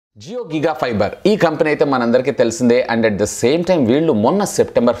Jio Giga Fiber ఈ company అయితే మనందరికీ తెలిసిందే and at the same time వీళ్ళు మొన్న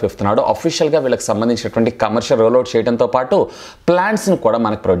సెప్టెంబర్ 5th నాడు అఫీషియల్గా వీళ్ళకి సంబంధించినటువంటి కమర్షియల్ రోల్అవుట్ చేయడంతో పాటు ప్లాన్స్ను కూడా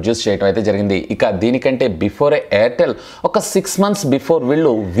మనకు ప్రొడ్యూస్ చేయడం అయితే జరిగింది. ఇక దీనికంటే బిఫోరే ఎయిర్టెల్ ఒక 6 months బిఫోర్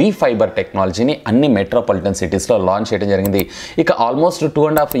వీళ్ళు వి ఫైబర్ టెక్నాలజీని అన్ని మెట్రోపాలిటన్ సిటీస్లో లాంచ్ చేయడం జరిగింది. ఇక almost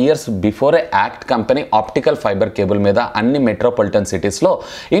 2.5 years before act company optical fibre cable మీద అన్ని మెట్రోపాలిటన్ సిటీస్లో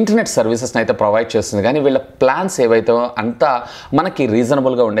ఇంటర్నెట్ సర్వీసెస్ని అయితే ప్రొవైడ్ చేస్తుంది. కానీ వీళ్ళ ప్లాన్స్ ఏవైతే అంతా మనకి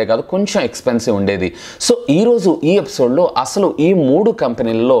రీజనబుల్గా ఉండే కాదు, కొంచెం ఎక్స్పెన్సివ్ ఉండేది. సో ఈరోజు ఈ ఎపిసోడ్లో అసలు ఈ 3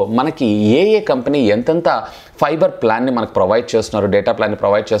 కంపెనీలలో మనకి ఏ కంపెనీ ఎంతెంత ఫైబర్ ప్లాన్ని మనకు ప్రొవైడ్ చేస్తున్నారు, డేటా ప్లాన్ని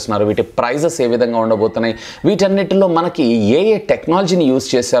ప్రొవైడ్ చేస్తున్నారు, వీటి ప్రైజెస్ ఏ విధంగా ఉండబోతున్నాయి, వీటన్నిటిలో మనకి ఏ టెక్నాలజీని యూజ్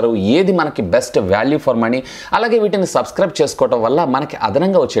చేశారు, ఏది మనకి బెస్ట్ వాల్యూ ఫర్ మనీ, అలాగే వీటిని సబ్స్క్రైబ్ చేసుకోవడం వల్ల మనకి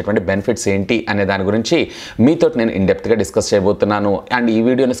అదనంగా వచ్చేటువంటి బెనిఫిట్స్ ఏంటి అనే దాని గురించి మీతో నేను ఇన్డెప్త్గా డిస్కస్ చేయబోతున్నాను. అండ్ ఈ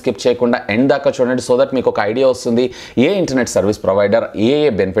వీడియోని స్కిప్ చేయకుండా ఎండ్ దాకా చూడండి, సో దట్ మీకు ఒక ఐడియా వస్తుంది ఏ ఇంటర్నెట్ సర్వీస్ ప్రొవైడర్ ఏ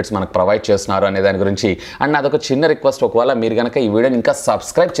బెనిఫిట్స్ మనకు ప్రొవైడ్ చేస్తున్నారు అనే దాని గురించి. అండ్ అదొక చిన్న రిక్వెస్ట్, ఒకవేళ మీరు కనుక ఈ వీడియోని ఇంకా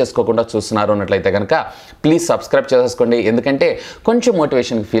సబ్స్క్రైబ్ చేసుకోకుండా చూస్తున్నారు అన్నట్లయితే కనుక ప్లీజ్ సబ్స్క్రైబ్ చేసేసుకోండి, ఎందుకంటే కొంచెం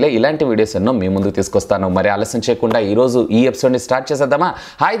మోటివేషన్కి ఫీల్ అయ్యి ఇలాంటి వీడియోస్ ఎన్నో మీ ముందుకు తీసుకొస్తాను. మరి ఆలస్యం చేయకుండా ఈరోజు ఈ ఎపిసోడ్ని స్టార్ట్ చేసేద్దామా?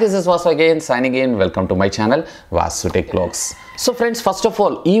 Hi, this is Vasu again signing in. Welcome to my channel Vasu tech vlogs. So friends, first of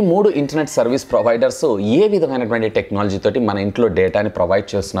all ఈ 3 ఇంటర్నెట్ సర్వీస్ ప్రొవైడర్స్ ఏ విధమైనటువంటి టెక్నాలజీ తోటి మన ఇంట్లో డేటాని ప్రొవైడ్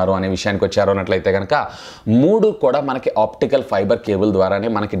చేస్తున్నారు అనే విషయానికి వచ్చారు అన్నట్లయితే కనుక 3 కూడా మనకి ఆప్టికల్ ఫైబర్ కేబుల్ ద్వారానే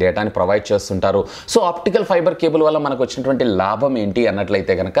మనకి డేటాని ప్రొవైడ్ చేస్తుంటారు. సో ఆప్టికల్ ఫైబర్ కేబుల్ వల్ల మనకు వచ్చినటువంటి లాభం ఏంటి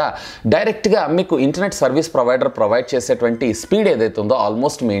అన్నట్లయితే కనుక డైరెక్ట్గా మీకు ఇంటర్నెట్ సర్వీస్ ప్రొవైడర్ ప్రొవైడ్ చేసేటువంటి స్పీడ్ ఏదైతే ఉందో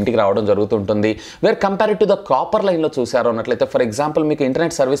ఆల్మోస్ట్ మీ ఇంటికి రావడం జరుగుతుంటుంది. Wear compare to the copper లైన్లో చూసారు అన్నట్లయితే, ఫర్ ఎగ్జాంపుల్ మీకు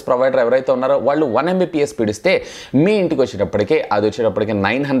ఇంటర్నెట్ సర్వీస్ ప్రొవైడర్ ఎవరైతే ఉన్నారో వాళ్ళు 1 Mbps స్పీడ్ ఇస్తే మీ ఇంటికి వచ్చేటప్పటికి అది వచ్చేటప్పటికి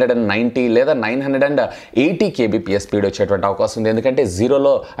 990 లేదా 980 kbps స్పీడ్ వచ్చేటువంటి అవకాశం ఉంది. ఎందుకంటే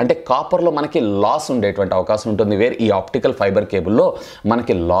జీరోలో అంటే కాపర్లో మనకి లాస్ ఉండేటువంటి అవకాశం ఉంటుంది, వేర్ ఈ ఆప్టికల్ ఫైబర్ కేబుల్లో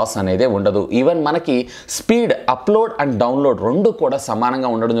మనకి లాస్ అనేది ఉండదు. ఈవెన్ మనకి స్పీడ్ అప్లోడ్ అండ్ డౌన్లోడ్ 2 కూడా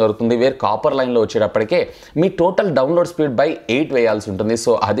సమానంగా ఉండడం జరుగుతుంది. వేర్ కాపర్ లైన్లో వచ్చేటప్పటికే మీ టోటల్ డౌన్లోడ్ స్పీడ్ బై 8 వేయాల్సి ఉంటుంది.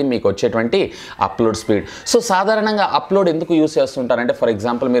 సో అది మీకు వచ్చేటువంటి అప్లోడ్ స్పీడ్. సో సాధారణంగా అప్లోడ్ ఎందుకు యూస్ చేస్తుంటారంటే, ఫర్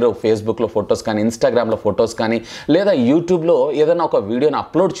ఎగ్జాంపుల్ మీరు ఫేస్బుక్లో ఫొటోస్ కానీ, ఇన్స్టాగ్రామ్లో ఫొటోస్ కానీ, లేదా యూట్యూబ్లో ఏదైనా ఒక వీడియోని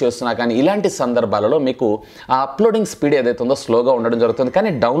అప్లోడ్ చేస్తున్నా కానీ ఇలాంటి సందర్భాలలో మీకు ఆ అప్లోడింగ్ స్పీడ్ ఏదైతే ఉందో స్లోగా ఉండడం జరుగుతుంది. కానీ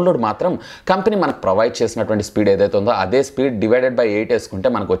డౌన్లోడ్ మాత్రం కంపెనీ మనకు ప్రొవైడ్ చేసినటువంటి స్పీడ్ ఏదైతే ఉందో అదే స్పీడ్ డివైడెడ్ బై 8 వేసుకుంటే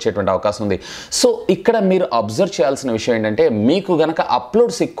మనకు వచ్చేటువంటి అవకాశం ఉంది. సో ఇక్కడ మీరు అబ్జర్వ్ చేయాల్సిన విషయం ఏంటంటే, మీకు గనక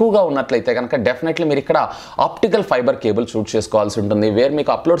అప్లోడ్స్ ఎక్కువగా ఉన్నట్లయితే కనుక డెఫినెట్లీ మీరు ఇక్కడ ఆప్టికల్ ఫైబర్ కేబుల్ షూట్ చేసుకోవాల్సి ఉంటుంది. వేర్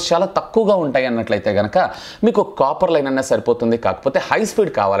మీకు అప్లోడ్స్ చాలా తక్కువగా ఉంటాయి అన్నట్లయితే కనుక మీకు కాపర్ లైన్ అనే సరిపోతుంది. కాకపోతే హై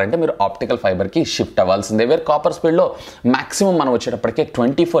స్పీడ్ కావాలంటే మీరు ఆప్టికల్ ఫైబర్కి షిఫ్ట్ అవ్వాల్సిందే. వేర్ కాపర్ స్పీడ్లో మాక్సిమం మనం వచ్చేటప్పటికే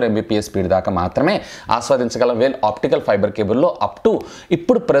 24 Mbps స్పీడ్ దాకా మాత్రమే ఆస్వాదించగలం. వేల్ ఆప్టికల్ ఫైబర్ కేబుల్లో అప్ టు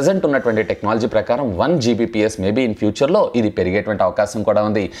ఇప్పుడు ప్రెజెంట్ ఉన్నటువంటి టెక్నాలజీ ప్రకారం 1 Gbps మేబీ ఇన్ ఫ్యూచర్లో ఇది పెరిగేటువంటి అవకాశం కూడా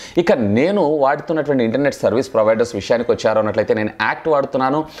ఉంది. ఇక నేను వాడుతున్నటువంటి ఇంటర్నెట్ సర్వీస్ ప్రొవైడర్స్ విషయానికి వచ్చారు అన్నట్లయితే నేను యాక్ట్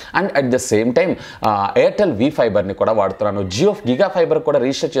వాడుతున్నాను and at the same time Airtel వి ఫైబర్ని కూడా వాడుతున్నాను. జియో గిగా ఫైబర్ కూడా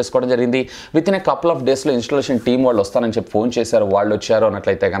రిజిస్టర్ చేసుకోవడం జరిగింది. With in a couple of డేస్లో ఇన్స్టాలేషన్ టీమ్ వాళ్ళు వస్తానని చెప్పి ఫోన్ చేశారు. వాళ్ళు వచ్చారు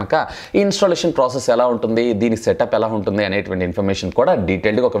అన్నట్లయితే కనుక ఈ ఇన్స్టాలేషన్ ప్రాసెస్ ఎలా ఉంటుంది, దీని సెటప్ ఎలా ఉంటుంది అనేటువంటి ఇన్ఫర్మేషన్ కూడా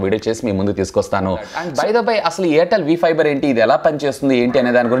డీటెయిల్డ్గా ఒక వీడియో చేసి మీ ముందు తీసుకొస్తాను. అండ్ బై ద బై అసలు ఎయిర్టెల్ వి ఫైబర్ ఏంటి, ఇది ఎలా పనిచేస్తుంది ఏంటి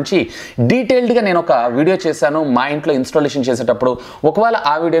అనే దాని గురించి డీటెయిల్డ్గా నేను ఒక వీడియో చేశాను మా ఇంట్లో ఇన్స్టాలేషన్ చేసేటప్పుడు. ఒకవేళ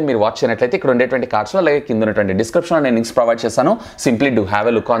ఆ వీడియోని మీరు వాచ్ చేయనట్లయితే ఇక్కడ ఉండేటువంటి కార్డ్స్లో అలాగే కింద ఉన్నటువంటి డిస్క్రిప్షన్లో నేను లింక్స్ ప్రొవైడ్ చేశాను. Simply do have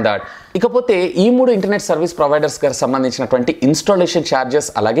a look on that. ఇకపోతే ఈ 3 ఇంటర్నెట్ సర్వీస్ ప్రొవైడర్స్ గారికి సంబంధించినటువంటి ఇన్స్టాలేషన్ ఛార్జెస్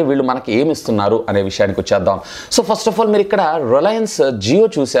అలాగే వీళ్ళు మనకి ఏమి ఇస్తున్నారు అనే విషయానికి వచ్చేద్దాం. సో ఫస్ట్ ఆఫ్ ఆల్ మీరు ఇక్కడ రిలయన్స్ జియో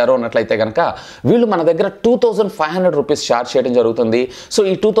చూశారు అన్నట్లయితే కనుక వీళ్ళు మన దగ్గర 2500 రూపీస్ ఛార్జ్ చేయడం జరుగుతుంది. సో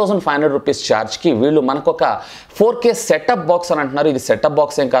ఈ 2500 రూపీస్ ఛార్జ్కి వీళ్ళు మనకు ఒక 4K సెటప్ బాక్స్ అని అంటున్నారు. ఇది సెటప్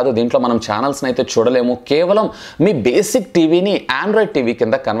బాక్స్ ఏం కాదు, దీంట్లో మనం ఛానల్స్ని అయితే చూడలేము. కేవలం మీ బేసిక్ టీవీని ఆండ్రాయిడ్ టీవీ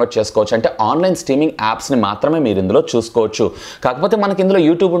కింద కన్వర్ట్ చేసుకోవచ్చు. అంటే ఆన్లైన్ స్ట్రీమింగ్ యాప్స్ని మాత్రమే మీరు ఇందులో చూసుకోవచ్చు. కాకపోతే మనకి ఇందులో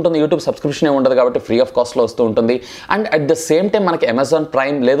యూట్యూబ్ ఉంటుంది, యూట్యూబ్ సబ్స్క్రిప్షన్ ఏ ఉండదు కాబట్టి ఫ్రీ ఆఫ్ కాస్ట్లో వస్తూ ఉంటుంది. And at the same time మనకి అమెజాన్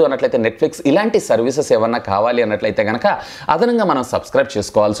ప్రైమ్ లేదు అన్నట్లయితే నెట్ఫ్లిక్స్ ఇలాంటి సర్వీసెస్ ఏమన్నా కావాలి అన్నట్లయితే కనుక అదనంగా మనం సబ్స్క్రైబ్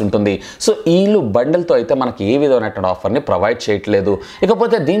చేసుకోవాల్సి ఉంటుంది. సో వీళ్ళు బండిల్తో అయితే మనకి ఏ విధమైనటువంటి ఆఫర్ని ప్రొవైడ్ చేయట్లేదు.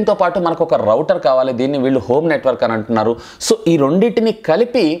 ఇకపోతే దీంతో పాటు మనకు ఒక రౌటర్ కావాలి, దీన్ని వీళ్ళు హోమ్ నెట్వర్క్ అని అంటున్నారు. సో ఈ రెండింటిని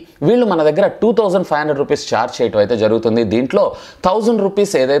కలిపి వీళ్ళు మన దగ్గర 2500 రూపీస్ ఛార్జ్ చేయడం అయితే జరుగుతుంది. దీంట్లో 1000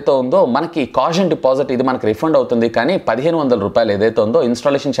 రూపీస్ ఏదైతే ఉందో మనకి కాషన్ డిపాజిట్ ఇది మనకి రిఫండ్ అవుతుంది. కానీ 1500 రూపాయలు ఏదైతే ఉందో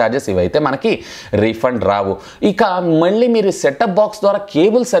ఇన్స్టాలేషన్ ఛార్జెస్ ఇవైతే మనకి రీఫండ్ రావు. ఇక మళ్ళీ మీరు సెటప్ బాక్స్ ద్వారా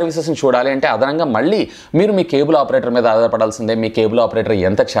కేబుల్ సర్వీసెస్ని చూడాలి అంటే అదనంగా మళ్ళీ మీరు మీ కేబుల్ ఆపరేటర్ మీద ఆధారపడాల్సిందే. మీ కేబుల్ ఆపరేటర్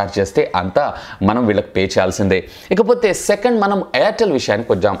ఎంత ఛార్జ్ చేస్తే అంత మనం వీళ్ళకి పే చేయాల్సిందే. ఇకపోతే ఇకపోతే సెకండ్ మనం ఎయిర్టెల్ విషయానికి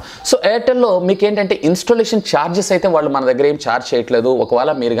వచ్చాం. సో ఎయిర్టెల్లో మీకు ఏంటంటే ఇన్స్టాలేషన్ ఛార్జెస్ అయితే వాళ్ళు మన దగ్గర ఏం ఛార్జ్ చేయట్లేదు.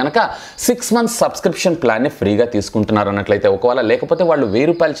 ఒకవేళ మీరు కనుక 6 months సబ్స్క్రిప్షన్ ప్లాన్ని ఫ్రీగా తీసుకుంటున్నారు అన్నట్లయితే, ఒకవేళ లేకపోతే వాళ్ళు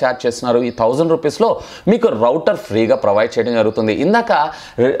 ₹1000 ఛార్జ్ చేస్తున్నారు, ఈ ₹1000 మీకు రౌటర్ ఫ్రీగా ప్రొవైడ్ చేయడం జరుగుతుంది. ఇందాక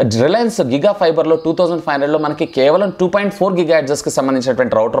రిలయన్స్ గిగా ఫైబర్లో 2500లో మనకి కేవలం 2.4 GHzకి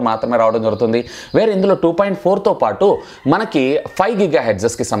సంబంధించినటువంటి రౌటర్ మాత్రమే రావడం జరుగుతుంది. వేరే ఇందులో 2.4తో పాటు మనకి 5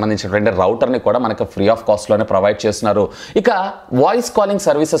 GHzకి సంబంధించినటువంటి రౌటర్ని కూడా మనకి ఫ్రీ ఆఫ్ కాస్ట్లోనే ప్రొవైడ్ చేస్తున్నారు. ఇక వాయిస్ కాలింగ్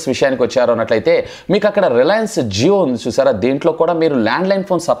సర్వీసెస్ విషయానికి వచ్చారు అన్నట్లయితే మీకు అక్కడ రిలయన్స్ జియో ఉంది చూసారా, దీంట్లో కూడా మీరు ల్యాండ్లైన్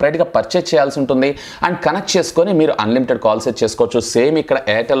ఫోన్ సపరేట్గా పర్చేజ్ చేయాల్సి ఉంటుంది అండ్ కనెక్ట్ చేసుకొని మీరు అన్లిమిటెడ్ కాల్స్ చేసుకోవచ్చు. సేమ్ ఇక్కడ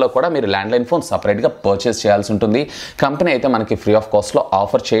ఎయిర్టెల్లో కూడా మీరు ల్యాండ్లైన్ ఫోన్ సపరేట్గా పర్చేజ్ చేయాల్సి ఉంటుంది. కంపెనీ అయితే మనకి ఫ్రీ ఆఫ్ కాస్ట్లో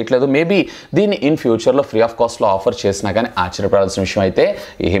ఆఫర్ చేయట్లేదు. మేబీ దీన్ని ఇన్ ఫ్యూచర్లో ఫ్రీ ఆఫ్ కాస్ట్లో ఆఫర్ చేసినా కానీ ఆశ్చర్యపడాల్సిన విషయం అయితే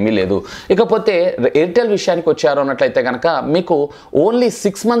ఏమీ లేదు. ఇకపోతే ఎయిర్టెల్ విషయానికి వచ్చారు అన్నట్లయితే కనుక మీకు ఓన్లీ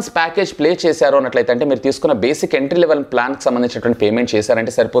 6 months ప్యాకేజ్ ప్లే చేశారు అన్నట్లయితే, అంటే మీరు తీసుకున్న బేసిక్ ఎంట్రీ లెవెల్ ప్లాన్కి సంబంధించినటువంటి పేమెంట్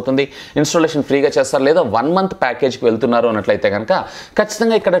చేశారంటే సరిపోతుంది, ఇన్స్టాలేషన్ ఫ్రీగా చేస్తారు. లేదా 1 month ప్యాకేజ్కి వెళ్తున్నారు అన్నట్లయితే కనుక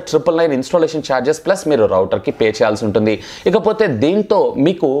ఖచ్చితంగా ఇక్కడ 999 ఇన్స్టాలేషన్ ఛార్జెస్ ప్లస్ మీరు రౌటర్కి పే చేయాల్సి ఉంటుంది. ఇకపోతే దీంతో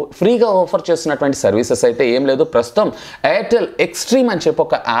మీకు ఫ్రీగా ఆఫర్ చేస్తున్నటువంటి సర్వీసెస్ అయితే ఏం లేదు. ప్రస్తుతం ఎయిర్టెల్ ఎక్స్ట్రీమ్ అని చెప్పి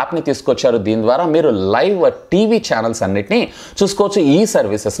ఒక యాప్ని తీసుకొచ్చారు. దీని ద్వారా మీరు లైవ్ టీవీ ఛానల్స్ అన్నిటినీ చూసుకోవచ్చు. ఈ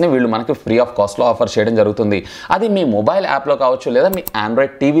సర్వీసెస్ని వీళ్ళు మనకి ఫ్రీ ఆఫ్ కాస్ట్లో ఆఫర్ చేయడం జరుగుతుంది. అది మీ మొబైల్ యాప్లో కావచ్చు లేదా మీ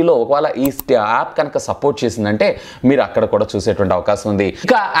ఆండ్రాయిడ్ టీవీలో ఒకవేళ ఈ యాప్ కనుక సపోర్ట్ చేసిందంటే మీరు అక్కడ కూడా చూసేటువంటి అవకాశం ఉంది.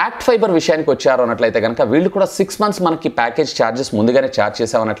 ఇక యాక్ట్ ఫైబర్ విషయానికి వచ్చారు అన్నట్లయితే కనుక వీళ్ళు కూడా 6 months మనకి ప్యాకేజ్ ఛార్జెస్ ముందుగానే ఛార్జ్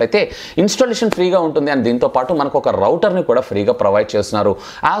చేసామన్నట్లయితే ఇన్స్టాలేషన్ ఫ్రీగా ఉంటుంది అండ్ దీంతో పాటు మనకు ఒక రౌటర్ని కూడా ఫ్రీగా ప్రొవైడ్ చేస్తున్నారు.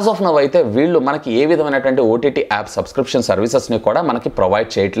 యాజ్ ఆఫ్ నౌ అయితే వీళ్ళు మనకి ఏ విధమైనటువంటి ఓటీటీ యాప్ సబ్స్క్రిప్షన్ సర్వీసెస్ని కూడా మనకి ప్రొవైడ్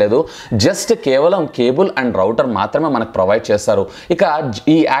చేయట్లేదు. జస్ట్ కేవలం కేబుల్ అండ్ రౌటర్ మాత్రమే మనకు ప్రొవైడ్ చేస్తారు. ఇక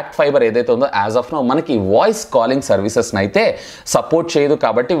ఈ యాక్ట్ ఫైబర్ ఏదైతే ఉందో యాజ్ ఆఫ్ నౌ మనకి వాయిస్ కాలింగ్ సర్వీసెస్ని అయితే సపోర్ట్ చేయదు.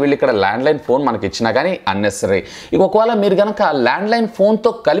 కాబట్టి వీళ్ళు ఇక్కడ ల్యాండ్లైన్ ఫోన్ మనకి ఇచ్చినా కానీ అన్నెసరీ. ఇక ఒకవేళ మీరు కనుక ల్యాండ్లైన్ ఫోన్తో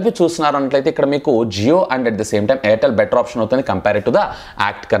కలిపి చూస్తున్నారు అన్నట్లయితే ఇక్కడ మీకు Jio and at the same time Airtel better option అవుతుంది కంపేర్ టు ద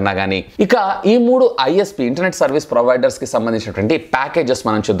యాక్ట్ కన్నా కానీ. ఇక ఈ 3 ఐఎస్పీ ఇంటర్నెట్ సర్వీస్ ప్రొవైడర్స్కి సంబంధించినటువంటి ప్యాకేజెస్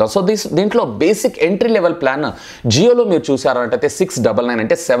మనం చూద్దాం. సో దీంట్లో బేసిక్ ఎంట్రీ లెవెల్ ప్లాన్ జియోలో మీరు చూసారంటే 699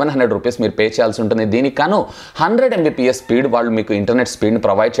 అంటే ₹700 మీరు పే చేయాల్సి ఉంటుంది. దీనికి కాను 100 Mbps స్పీడ్ వాళ్ళు మీకు ఇంటర్నెట్ స్పీడ్ని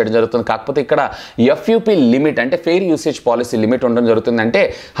ప్రొవైడ్ చేయడం జరుగుతుంది. కాకపోతే ఇక్కడ ఎఫ్యూపీ లిమిట్ అంటే ఫెయిర్ యూసేజ్ పాలసీ లిమిట్ ఉండడం జరుగుతుంది. అంటే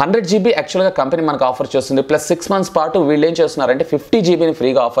 100 GB యాక్చువల్గా కంపెనీ మనకు ఆఫర్ చేస్తుంది. ప్లస్ 6 months పాటు వీళ్ళు ఏం చేస్తున్నారంటే 50 GBని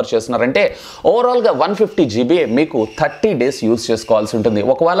ఫ్రీగా ఆఫర్ చేస్తున్నారంటే ఓవరాల్గా 150 GB మీకు 30 days యూజ్ చేసుకోవాల్సి ఉంటుంది.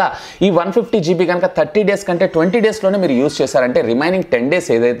 ఒకవేళ ఈ 150 GB కనుక 30 days కంటే 20 daysలోనే మీరు యూజ్ చేశారంటే రిమైనింగ్ 10 days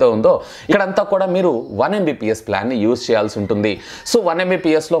ఏదైతే ఉందో ఇక్కడంతా కూడా మీరు 1 Mbps ప్లాన్ని యూజ్ చేయాల్సి ఉంటుంది. సో 1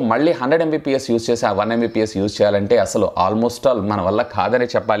 Mbpsలో మళ్ళీ 100 Mbps యూజ్ చేసి ఆ 1 Mbps యూజ్ చేయాలంటే అసలు ఆల్మోస్ట్ ఆల్ మన వల్ల కాదనే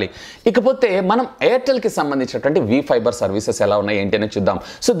చెప్పాలి. ఇకపోతే మనం ఎయిర్టెల్కి సంబంధించినటువంటి వి ఫైబర్ సర్వీసెస్ ఎలా ఉన్నాయి ఏంటి అని చూద్దాం.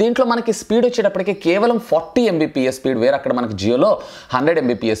 సో దీంట్లో మనకి స్పీడ్ వచ్చేటప్పటికి కేవలం 40 Mbps స్పీడ్, వేరే అక్కడ మనకి జియోలో 100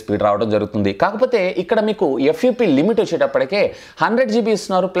 Mbps స్పీడ్ రావడం జరుగుతుంది. కాకపోతే ఇక్కడ మీకు ఎఫ్యూపీ లిమిట్ వచ్చేటప్పటికే 100 GB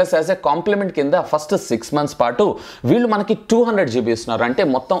ఇస్తున్నారు. ప్లస్ యాజ్ ఎ కాంప్లిమెంట్ కింద ఫస్ట్ 6 months పాటు వీళ్ళు మనకి 200 GB ఇస్తున్నారు. అంటే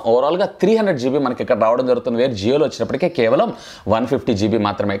మొత్తం ఓవరాల్గా 300 GB మనకి ఇక్కడ రావడం జరుగుతుంది. వేరే జియోలో వచ్చేటప్పటికే కేవలం 150 GB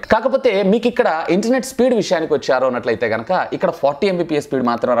మాత్రమే. కాకపోతే మీకు ఇక్కడ ఇంటర్నెట్ స్పీడ్ విషయానికి వచ్చారు అన్నట్లయితే కనుక ఇక్కడ 40 Mbps స్పీడ్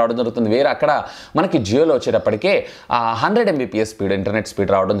మాత్రమే రావడం జరుగుతుంది. వేరే అక్కడ మనకి జియోలో వచ్చేటప్పటికే 100 Mbps స్పీడ్ ఇంటర్నెట్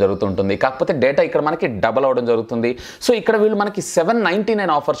స్పీడ్ రావడం జరుగుతుంటుంది. కాకపోతే డేటా ఇక్కడ మనకి డబల్ అవడం జరుగుతుంది. సో ఇక్కడ వీళ్ళు మనకి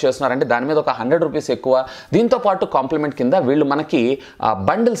 799 ఆఫర్ చేస్తున్నారంటే దాని మీద ఒక ₹100 ఎక్కువ. దీంతో పాటు కాంప్లిమెంట్ కింద వీళ్ళు మనకి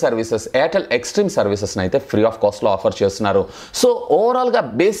బండిల్ సర్వీసెస్ ఎయిర్టెల్ ఎక్స్ట్రీమ్ సర్వీసెస్ని అయితే ఫ్రీ ఆఫ్ కాస్ట్లో ఆఫర్ చేస్తున్నారు. సో ఓవరాల్గా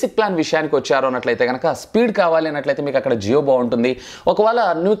బేసిక్ ప్లాన్ విషయానికి వచ్చారు అన్నట్లయితే కనుక స్పీడ్ కావాలి అన్నట్లయితే మీకు అక్కడ జియో బాగుంటుంది. ఒకవేళ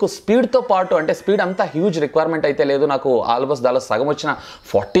మీకు స్పీడ్తో పాటు అంటే స్పీడ్ అంతా హ్యూజ్ రిక్వైర్మెంట్ అయితే లేదు, నాకు ఆల్మోస్ట్ దానిలో సగం వచ్చిన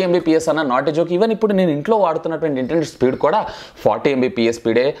 40 Mbps అన్న నాట్ ఏ జోక్. ఈవెన్ ఇప్పుడు నేను ఇంట్లో వాడుతున్నటువంటి ఇంటర్నెట్ స్పీడ్ కూడా 40 Mbps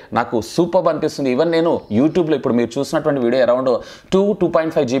స్పీడే నాకు సూపర్ అనిపిస్తుంది. ఈవెన్ నేను యూట్యూబ్లో ఇప్పుడు మీరు చూసినటువంటి వీడియో అరౌండ్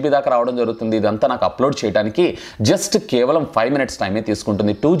 2.5 GB దాకా రావడం జరుగుతుంది. ఇదంతా నాకు అప్లోడ్ చేయడానికి జస్ట్ కేవలం 5 minutes టైమే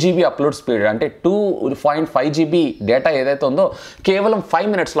తీసుకుంటుంది. 2 GB అప్లోడ్ స్పీడ్ అంటే 2.5 GB డేటా ఏదైతే ఉందో కేవలం 5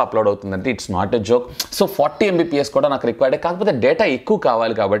 minutesలో అప్లోడ్ అవుతుందంటే it's not a joke. So 40 Mbps కూడా నాకు రిక్వైర్డ్. కాకపోతే డేటా ఎక్కువ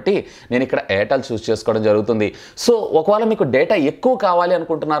కావాలి కాబట్టి నేను ఇక్కడ ఎయిర్టెల్ చూస్ చేసుకోవడం జరుగుతుంది. సో ఒకవేళ మీకు డేటా ఎక్కువ కావాలి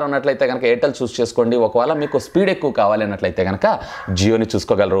అనుకుంటున్నారు అన్నట్లయితే కనుక ఎయిర్టెల్ చూస్ చేసుకోండి. ఒకవేళ మీకు స్పీడ్ ఎక్కువ కావాలి అన్నట్లయితే కనుక జియోని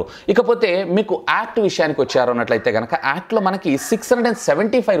చూసుకోగలరు. ఇకపోతే మీకు యాక్ట్ విషయానికి వచ్చారు అన్నట్లయితే కనుక యాక్ట్లో మనకి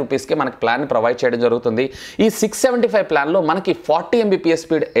 ₹675కే మనకి ప్లాన్ ప్రొవైడ్ చేయడం జరుగుతుంది. ఈ 675 ప్లాన్లో మనకి 40 Mbps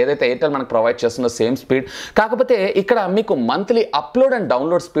స్పీడ్ ఏదైతే ఎయిర్టెల్ మనకి ప్రొవైడ్ చేస్తుందో సేమ్ స్పీడ్. కాకపోతే ఇక్కడ మీకు monthly upload and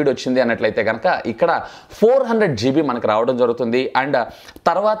download speed వచ్చింది అన్నట్లయితే కనుక ఇక్కడ 400 GB మనకి రావడం జరుగుతుంది. అండ్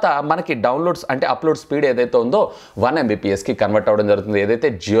తర్వాత మనకి డౌన్లోడ్స్ అంటే అప్లోడ్ స్పీడ్ ఏదైతే ఉందో 1 Mbpsకి కన్వర్ట్ అవ్వడం జరుగుతుంది ఏదైతే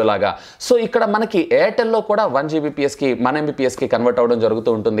జియో లాగా. సో ఇక్కడ మనకి ఎయిర్టెల్లో కూడా 1 Gbpsకి 1 Mbpsకి కన్వర్ట్ అవ్వడం జరుగుతూ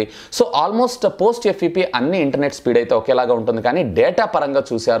ఉంటుంది. సో ఆల్మోస్ట్ పోస్ట్ ఎఫ్ఈపీ అన్ని ఇంటర్నెట్ స్పీడ్ అయితే ఒకేలాగా ఉంటుంది, కానీ డేటా పరంగా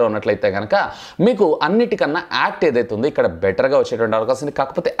చూసారు అన్నట్లయితే కనుక మీకు అన్నిటికన్నా యాక్ట్ ఏదైతే ఉందో ఇక్కడ బెటర్గా వచ్చేటువంటి అవకాశం ఉంది.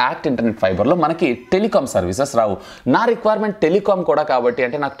 కాకపోతే యాక్ట్ ఇంటర్నెట్ ఫైబర్లో మనకి టెలికాం సర్వీసెస్ రావు. నా రిక్వైర్మెంట్ టెలికాం కూడా కాబట్టి,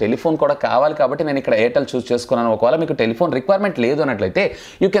 అంటే నాకు టెలిఫోన్ కూడా కావాలి కాబట్టి నేను ఇక్కడ ఎయిర్టెల్ చూస్ చేసుకున్నాను. ఒకవేళ మీకు టెలిఫోన్ రిక్వైర్మెంట్ లేదు అన్నట్లయితే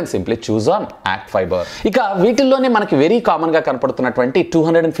you can simply choose on ACT fiber. ఇక వీటిల్లోనే మనకి వెరీ కామన్గా కనపడుతున్నటువంటి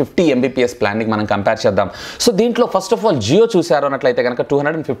 250 Mbps ప్లాన్ని మనం కంపేర్ చేద్దాం. సో దీంట్లో ఫస్ట్ ఆఫ్ ఆల్ జియో చూసారు అన్నట్లయితే కనుక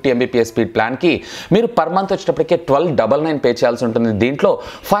 250 Mbps స్పీడ్ ప్లాన్కి మీరు పర్ మంత్ వచ్చేటప్పటికే 1299 పే చేయాల్సి ఉంటుంది. దీంట్లో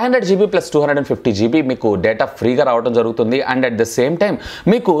 500 GB ప్లస్ 250 GB మీకు డేటా ఫ్రీగా రావడం జరుగుతుంది. And at the same time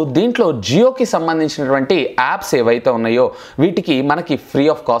మీకు దీంట్లో జియోకి సంబంధించినటువంటి యాప్స్ ఏవైతే ఉన్నాయో వీటికి మనకి free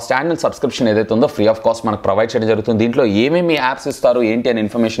of cost annual subscription ఏదైతే ఉందో ఫ్రీ ఆఫ్ కాస్ట్ మనకు ప్రొవైడ్ చేయడం జరుగుతుంది. దీంట్లో ఏమేమి యాప్స్ ఇస్తారు ఏంటి అనే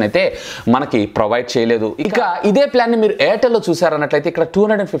ఇన్ఫర్మేషన్ అయితే మనకి ప్రొవైడ్ చేయలేదు. ఇక ఇదే ప్లాన్ ని మీరు ఎయిర్టెల్ లో చూసారన్నట్లయితే ఇక్కడ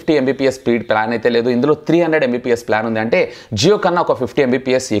 250 Mbps స్పీడ్ ప్లాన్ అయితే లేదు, ఇందులో 300 Mbps ప్లాన్ ఉంది. అంటే జియో కన్నా ఒక 50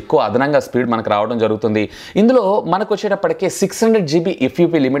 Mbps ఎక్కువ అదనంగా స్పీడ్ మనకు రావడం జరుగుతుంది. ఇందులో మనకు వచ్చేటప్పటికే 600 GB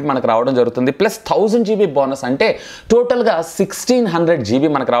FUP లిమిట్ మనకు రావడం జరుగుతుంది, ప్లస్ 1000 GB బోనస్, అంటే టోటల్గా 1600 GB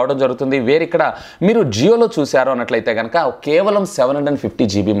మనకు రావడం జరుగుతుంది. వేరే ఇక్కడ మీరు జియోలో చూసారు అన్నట్లయితే కనుక కేవలం 750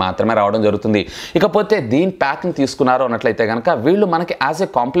 GB మాత్రమే రావడం జరుగుతుంది. ఇకపోతే దీని ప్యాక్ని తీసుకున్నారు అన్నట్లయితే కనుక వీళ్ళు మనకి యాజ్ ఏ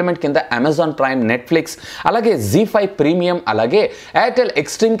కాంప్లిమెంట్ కింద అమెజాన్ ప్రైమ్, నెట్ఫ్లిక్స్, అలాగే Z5 ప్రీమియం, అలాగే ఎయిర్టెల్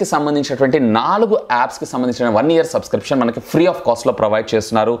ఎక్స్ట్రీమ్కి సంబంధించినటువంటి 4 యాప్స్కి సంబంధించిన 1 year సబ్స్క్రిప్షన్ మనకి ఫ్రీ ఆఫ్ కాస్ట్లో ప్రొవైడ్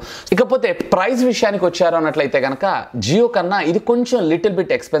చేస్తున్నారు. ఇకపోతే ప్రైస్ విషయానికి వచ్చారు అన్నట్లయితే కనుక జియో కన్నా ఇది కొంచెం లిటిల్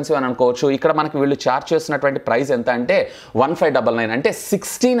బిట్ ఎక్స్పెన్సివ్ అని అనుకోవచ్చు. ఇక్కడ మనకి వీళ్ళు చార్జ్ చేస్తున్నటువంటి ప్రైస్ ఎంత అంటే 1599, అంటే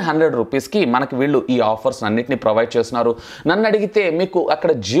 1600 రూపీస్కి మనకి వీళ్ళు ఈ ఆఫర్స్ అన్నింటినీ ప్రొవైడ్ చేస్తున్నారు. నన్ను అడిగితే మీకు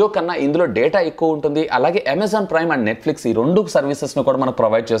అక్కడ జియో కన్నా ఇందులో డేటా ఎక్కువ ఉంటుంది, అలాగే అమెజాన్ ప్రైమ్ అండ్ నెట్ఫ్లిక్స్ ఈ 2 సర్వీసెస్ను కూడా మనకు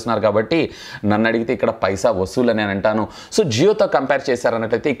ప్రొవైడ్ చేస్తున్నారు. కాబట్టి నన్ను అడిగితే ఇక్కడ పైసా వసూలు అని అంటాను. సో జియోతో కంపేర్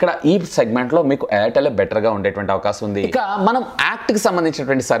చేశారన్నట్లయితే ఇక్కడ ఈ సెగ్మెంట్లో మీకు ఎయిర్టెల్ బెటర్గా ఉండేటువంటి అవకాశం ఉంది. ఇక మనం యాక్ట్కి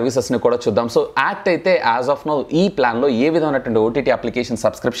సంబంధించినటువంటి సర్వీసెస్ని కూడా చూద్దాం. సో యాక్ట్ అయితే యాజ్ ఆఫ్ నౌ ఈ ప్లాన్లో ఏ విధమైనటువంటి ఓటీటీ అప్లికేషన్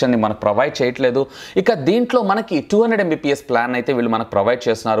సబ్స్క్రిప్షన్ని మనకు ప్రొవైడ్ చేయట్లేదు. ఇక దీంట్లో మనకి 200 Mbps ప్లాన్ అయితే వీళ్ళు మనకు ప్రొవైడ్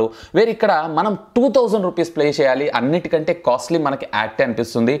చేస్తున్నారు. వేరే ఇక్కడ మనం 2000 రూపీస్ ప్లే చేయాలి, అన్నిటికంటే కాస్ట్లీ మనకి యాక్ట్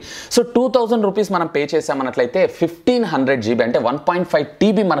అనిపిస్తుంది. సో 2000 రూపీస్ మనం పే చేసామన్నట్లయితే 1500 GB అంటే 1.5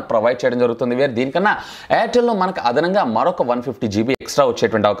 TB మనకు ప్రొవైడ్ చేయడం జరుగుతుంది. వేరే దీనికన్నా ఎయిర్టెల్లో మనకు అదనంగా మరొక 150 GB ఎక్స్ట్రా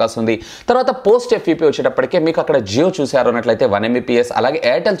వచ్చేటువంటి అవకాశం ఉంది. తర్వాత పోస్ట్ FUP వచ్చేటప్పటికే మీకు అక్కడ జియో చూసారు అన్నట్లయితే 1 Mbps, అలాగే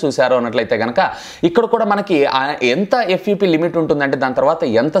ఎయిర్టెల్ చూసారు అన్నట్లయితే కనుక ఇక్కడ కూడా మనకి ఎంత FUP లిమిట్ ఉంటుందంటే దాని తర్వాత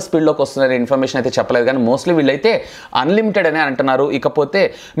ఎంత స్పీడ్లోకి వస్తుందనే ఇన్ఫర్మేషన్ అయితే చెప్పలేదు, కానీ మోస్ట్లీ వీళ్ళైతే అన్లిమిటెడ్ అని అంటున్నారు. ఇకపోతే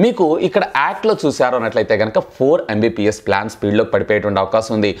మీకు ఇక్కడ యాక్ట్లో చూసారు అన్నట్లయితే కనుక 4 Mbps ప్లాన్ స్పీడ్లోకి పడిపోయేటువంటి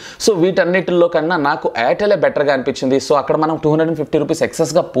అవకాశం ఉంది. సో వీటన్నిటిలో కన్నా నాకు ఎయిర్టెల్ బెటర్గా అనిపించింది. సో అక్కడ మనం 250 రూపీస్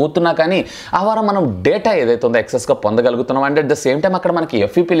ఎక్సెస్గా పోతున్నా కానీ ఆ వారం మనం డేటా ఏదైతే ఉందో ఎక్సెస్గా పొందగలుగుతున్నాం. And at the same time అక్కడ మనకి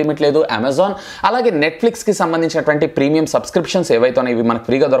FUP లిమిట్ లేదు. అమెజాన్ అలాగే నెట్ఫ్లిక్స్కి సంబంధించినటువంటి ప్రీమియం సబ్స్క్రిప్షన్స్ ఏవైతే ఉన్నాయో ఇవి మనకు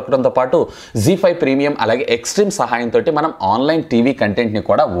ఫ్రీగా దొరకడంతో పాటు Z5 ప్రీమియం అలాగే ఎక్స్ట్రీమ్ సహాయంతో మనం ఆన్లైన్ టీవీ కంటెంట్ని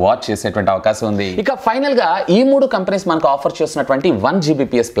కూడా వాచ్ చేసేటువంటి అవకాశం ఉంది. ఇక ఫైనల్గా ఈ 3 కంపెనీస్ మనకు ఆఫర్ చేస్తున్నటువంటి 1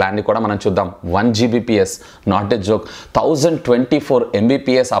 Gbps ప్లాన్ని కూడా మనం చూద్దాం. 1 Gbps not a joke, 1024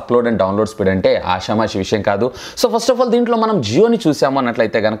 Mbps upload and download speed అంటే ఆషామాషి విషయం కాదు. సో ఫస్ట్ ఆఫ్ ఆల్ దీంట్లో మనం జియోని చూసాము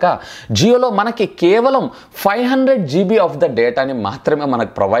అన్నట్లయితే కనుక జియోలో మనకి కేవలం 500 GB ఆఫ్ ద డేటాని మాత్రమే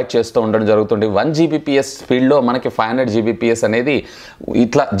మనకు ప్రొవైడ్ చేస్తూ ఉండడం జరుగుతుంది. 1 Gbps స్పీడ్లో మనకి 500 Gbps అనేది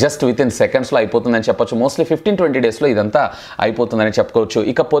ఇట్లా జస్ట్ విత్ ఇన్ సెకండ్స్లో అయిపోతుందని చెప్పొచ్చు. మోస్ట్లీ 15-20 డేస్లో ఇదంతా అయిపోతుందని చెప్పుకోవచ్చు.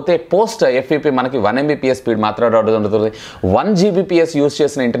 ఇకపోతే పోస్ట్ FUP మనకి 1 Mbps స్పీడ్ మాత్రమే రావడం జరుగుతుంది. 1 Gbps యూజ్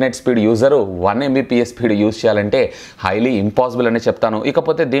చేసిన internet speed user 1 Mbps speed use చేయాలంటే హైలీ ఇంపాసిబుల్ అని చెప్తాను.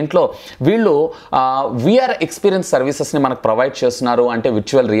 ఇకపోతే దీంట్లో వీళ్ళు VR ఎక్స్పీరియన్స్ సర్వీసెస్ని మనకు ప్రొవైడ్ చేస్తున్నారు. అంటే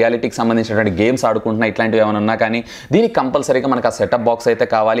విర్చువల్ రియాలిటీకి సంబంధించినటువంటి గేమ్స్ ఆడుకుంటున్నా ఇట్లాంటివి ఏమైనా ఉన్నా కానీ దీనికి కంపల్సరీగా మనకు ఆ సెటప్ బాక్స్ అయితే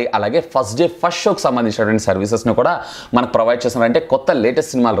కావాలి. అలాగే ఫస్ట్ డే ఫస్ట్ షోకి సంబంధించినటువంటి సర్వీసెస్ని కూడా మనకు ప్రొవైడ్ చేస్తున్నారు. అంటే కొత్త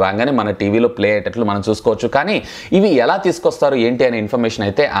లేటెస్ట్ సినిమాలు రాగానే మన టీవీలో ప్లే అయ్యేటట్లు మనం చూసుకోవచ్చు. కానీ ఇవి ఎలా తీసుకొస్తారు ఏంటి అనే ఇన్ఫర్మేషన్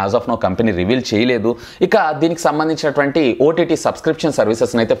అయితే as of no company reveal చేయలేదు. ఇక దీనికి సంబంధించినటువంటి ఓటీటీ సబ్స్క్రిప్షన్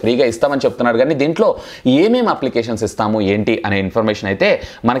సర్వీసెస్ని అయితే ఫ్రీగా ఇస్తామని చెప్తున్నారు, కానీ దీంట్లో ఏమేమి అప్లికేషన్స్ ఇస్తాము ఏంటి అనే ఇన్ఫర్మేషన్ అయితే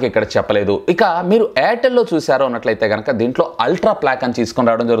మనకి ఇక్కడ చెప్పలేదు. ఇక మీరు ఎయిర్టెల్లో చూసారో అన్నట్లయితే కనుక దీంట్లో అల్ట్రా ప్లాక్ అని తీసుకొని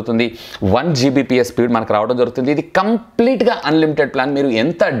రావడం జరుగుతుంది. 1 Gbps స్పీడ్ మనకు రావడం జరుగుతుంది. ఇది కంప్లీట్గా అన్లిమిటెడ్ ప్లాన్, మీరు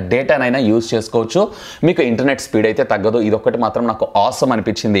ఎంత డేటానైనా యూజ్ చేసుకోవచ్చు, మీకు ఇంటర్నెట్ స్పీడ్ అయితే తగ్గదు. ఇది ఒక్కటి మాత్రం నాకు ఆసమ్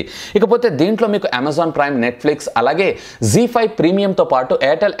అనిపించింది. ఇకపోతే దీంట్లో మీకు అమెజాన్ ప్రైమ్, నెట్ఫ్లిక్స్ అలాగే Z5 ప్రీమియంతో పాటు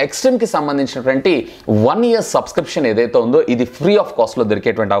ఎయిర్టెల్ ఎక్స్ట్రీమ్కి సంబంధించినటువంటి 1 year సబ్స్క్రిప్షన్ ఏదైతే ఉందో ఇది ఫ్రీ ఆఫ్ కాస్ట్లో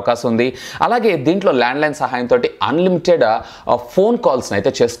దొరికేటువంటి అవకాశం ఉంది. అలాగే దీంట్లో ల్యాండ్లైన్ సహాయంతో అన్లిమిటెడ్ ఫోన్ కాల్స్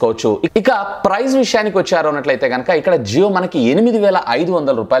అయితే చేసుకోవచ్చు. ఇక ప్రైస్ విషయానికి వచ్చారు అన్నట్లయితే కనుక ఇక్కడ జియో మనకి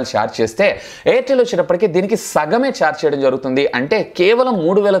 8500 రూపాయలు ఛార్జ్ చేస్తే ఎయిర్టెల్ వచ్చేటప్పటికి దీనికి సగమే ఛార్జ్ చేయడం జరుగుతుంది. అంటే కేవలం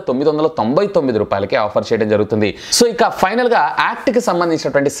 3999 రూపాయలకే ఆఫర్ చేయడం జరుగుతుంది. సో ఇక ఫైనల్గా యాక్ట్కి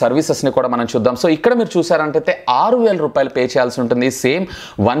సంబంధించినటువంటి సర్వీసెస్ని కూడా మనం చూద్దాం. సో ఇక్కడ మీరు చూసారంటే 6,000 రూపాయలు పే చేయాల్సి ఉంటుంది సేమ్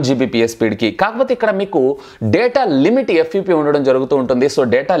 1 Gbps స్పీడ్కి. కాకపోతే ఇక్కడ మీకు డేటా లిమిట్ FEP ఉండడం జరుగుతూ ఉంటుంది. సో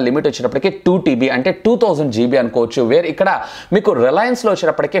డేటా లిమిట్ వచ్చేటప్పటికి 2 TB అంటే 2000 GB అనుకోవచ్చు. వేర్ ఇక్కడ మీకు రిలయన్స్లో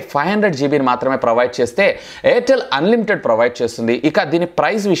వచ్చేటప్పటికి 500 GBని మాత్రమే ప్రొవైడ్ చేస్తే ఎయిర్టెల్ అన్లిమిటెడ్ ప్రొవైడ్ చేస్తుంది. ఇక దీని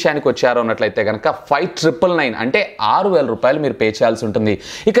ప్రైస్ విషయానికి వచ్చారు అన్నట్లయితే కనుక 5,999 అంటే 6,000 రూపాయలు మీరు పే చేయాల్సి ఉంటుంది.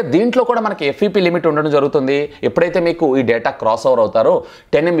 ఇక దీంట్లో కూడా మనకి FEP లిమిట్ ఉండడం జరుగుతుంది. ఎప్పుడైతే మీకు ఈ డేటా క్రాస్ ఓవర్ అవుతారో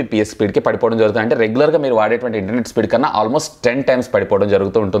 10 Mbps స్పీడ్కి పడిపోవడం జరుగుతుంది. అంటే రెగ్యులర్గా మీరు వాడేటువంటి ఇంటర్నెట్ స్పీడ్ కన్నా ఆల్మోస్ట్ 10 టైమ్స్ పడిపోవడం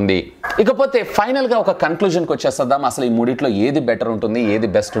జరుగుతూ ఉంటుంది. ఇకపోతే ఫైనల్గా ఒక కన్క్లూజన్కి వచ్చేద్దాం. అసలు ఈ మూడిట్లో ఏది బెటర్ ఉంటుంది, ఏది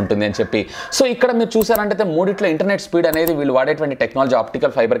బెస్ట్ ఉంటుంది అని చెప్పి. సో ఇక్కడ మీరు చూసారంటే మూడిట్లో ఇంటర్నెట్ స్పీడ్ అనేది వీళ్ళు వాడేటువంటి టెక్నాలజీ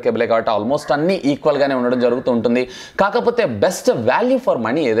ఆప్టికల్ ఫైబర్ కేబులే కాబట్టి ఆల్మోస్ట్ అన్ని ఈక్వల్గానే ఉండడం జరుగుతూ ఉంటుంది. కాకపోతే బెస్ట్ వాల్యూ ఫర్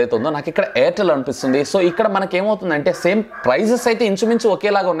మనీ ఏదైతే ఉందో నాకు ఇక్కడ ఎయిర్టెల్ అనిపిస్తుంది. సో ఇక్కడ మనకి ఏమవుతుందంటే సేమ్ ప్రైజెస్ అయితే ఇంచుమించు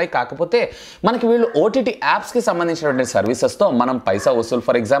ఒకేలాగా ఉన్నాయి. కాకపోతే మనకి వీళ్ళు OTT యాప్స్కి సంబంధించినటువంటి సర్వీసెస్తో మనం పైసా వసూలు.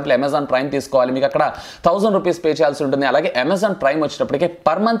 ఫర్ ఎగ్జాంపుల్ అమెజాన్ ప్రైమ్ తీసుకోవాలి, మీకు అక్కడ 1000 రూపీస్ పే చేయాల్సి ఉంటుంది. అలాగే అమెజాన్ ప్రైమ్ వచ్చేటప్పటికి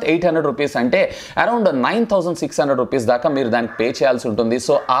పర్ మంత్ 800 రూపీస్ అంటే అరౌండ్ 9,600 రూపీస్ దాకా మీరు దానికి పే చేయాల్సి ఉంటుంది.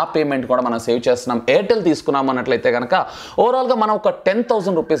 సో ఆ పేమెంట్ కూడా మనం సేవ్ చేస్తున్నాం. ఎయిర్టెల్ తీసుకున్నాం అన్నట్లయితే కనుక ఓవరాల్గా మనం ఒక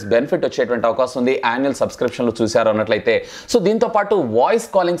 10,000 రూపీస్ బెనిఫిట్ వచ్చేటువంటి అవకాశం ఉంది యాన్యువల్ సబ్స్క్రిప్షన్లు చూసారు అన్నట్లయితే. సో దీంతో పాటు వాయిస్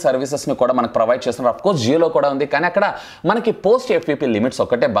కాలింగ్ సర్వీసెస్ని కూడా మనకు ప్రొవైడ్ చేస్తున్నారు. అఫ్ కోర్స్ జియోలో కూడా ఉంది, కానీ అక్కడ మనకి పోస్ట్ FEP లిమిట్స్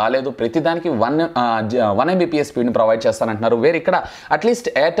ఒక్కటే బాగాలేదు. ప్రతిదానికి 1 Mbps స్పీడ్ని ప్రొవైడ్ చేస్తానంటున్నారు. వేరే ఇక్కడ అట్లీస్ట్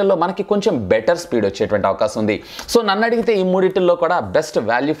ఎయిర్టెల్లో మనకి కొంచెం బెటర్ స్పీడ్ వచ్చేటువంటి అవకాశం ఉంది. సో నన్ను అడిగితే ఈ మూడిటిల్లో కూడా best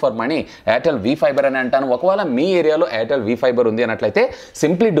value for money Airtel V Fiber అని అంటాను. ఒకవేళ మీ ఏరియాలో ఎయిర్టెల్ V Fiber ఉంది అన్నట్లయితే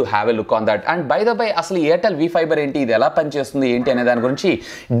simply do have a look on that. And by the by అసలు ఎయిర్టెల్ V Fiber ఏంటి, ఇది ఎలా పనిచేస్తుంది ఏంటి అనే దాని గురించి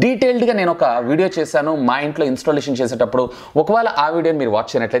డీటెయిల్డ్గా నేను ఒక వీడియో చేశాను మా ఇంట్లో ఇన్స్టాలేషన్ చేసేటప్పుడు. ఒకవేళ ఆ వీడియోని మీరు వాచ్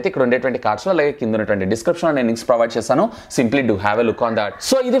చేయనట్లయితే ఇక్కడ ఉండేటువంటి కార్డ్స్లో అలాగే కింద ఉన్నటువంటి డిస్క్రిప్షన్లో నేను లింక్స్ ప్రొవైడ్ చేశాను. Simply do have a look on that.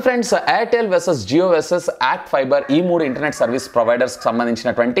 So ఇది friends Airtel versus Jio versus ACT fiber ఈ మూడు ఇంటర్నెట్ సర్వీస్ ప్రొవైడర్స్కి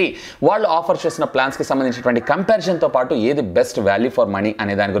సంబంధించినటువంటి వాళ్ళు ఆఫర్ చేసిన ప్లాన్స్కి సంబంధించినటువంటి కంపారిజన్తో పాటు ఏది బెస్ట్ వాల్యూ ఫర్ మనీ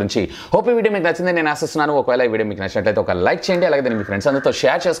అనే దాని గురించి. హోప్ ఈ వీడియో మీకు నచ్చింది నేను ఆశిస్తున్నాను. ఒకవేళ ఈ వీడియో మీకు నచ్చినట్లయితే ఒక లైక్ చేయండి, అలాగే దాన్ని మీ ఫ్రెండ్స్ అందరితో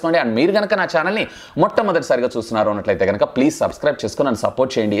షేర్ చేసుకోండి. అండ్ మీరు కనుక నా ఛానల్ని మొట్టమొదటిసారిగా చూస్తున్నారు అన్నట్లయితే కనుక ప్లీజ్ సబ్స్క్రైబ్ చేసుకుని నన్ను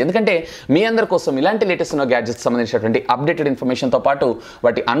సపోర్ట్ చేయండి. ఎందుకంటే మీ అందరి కోసం ఇలాంటి లేటెస్ట్ గ్యాడ్జెట్స్ సంబంధించినటువంటి అప్డేటెడ్ ఇన్ఫర్మేషన్తో పాటు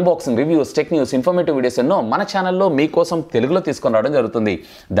వాటి unboxing, reviews, tech news, informative videos ఎన్నో మన ఛానల్లో మీకోసం తెలుగులో తీసుకొని రావడం జరుగుతుంది.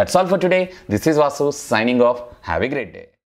 That's all for today. This is Vasu signing off. Have a great day.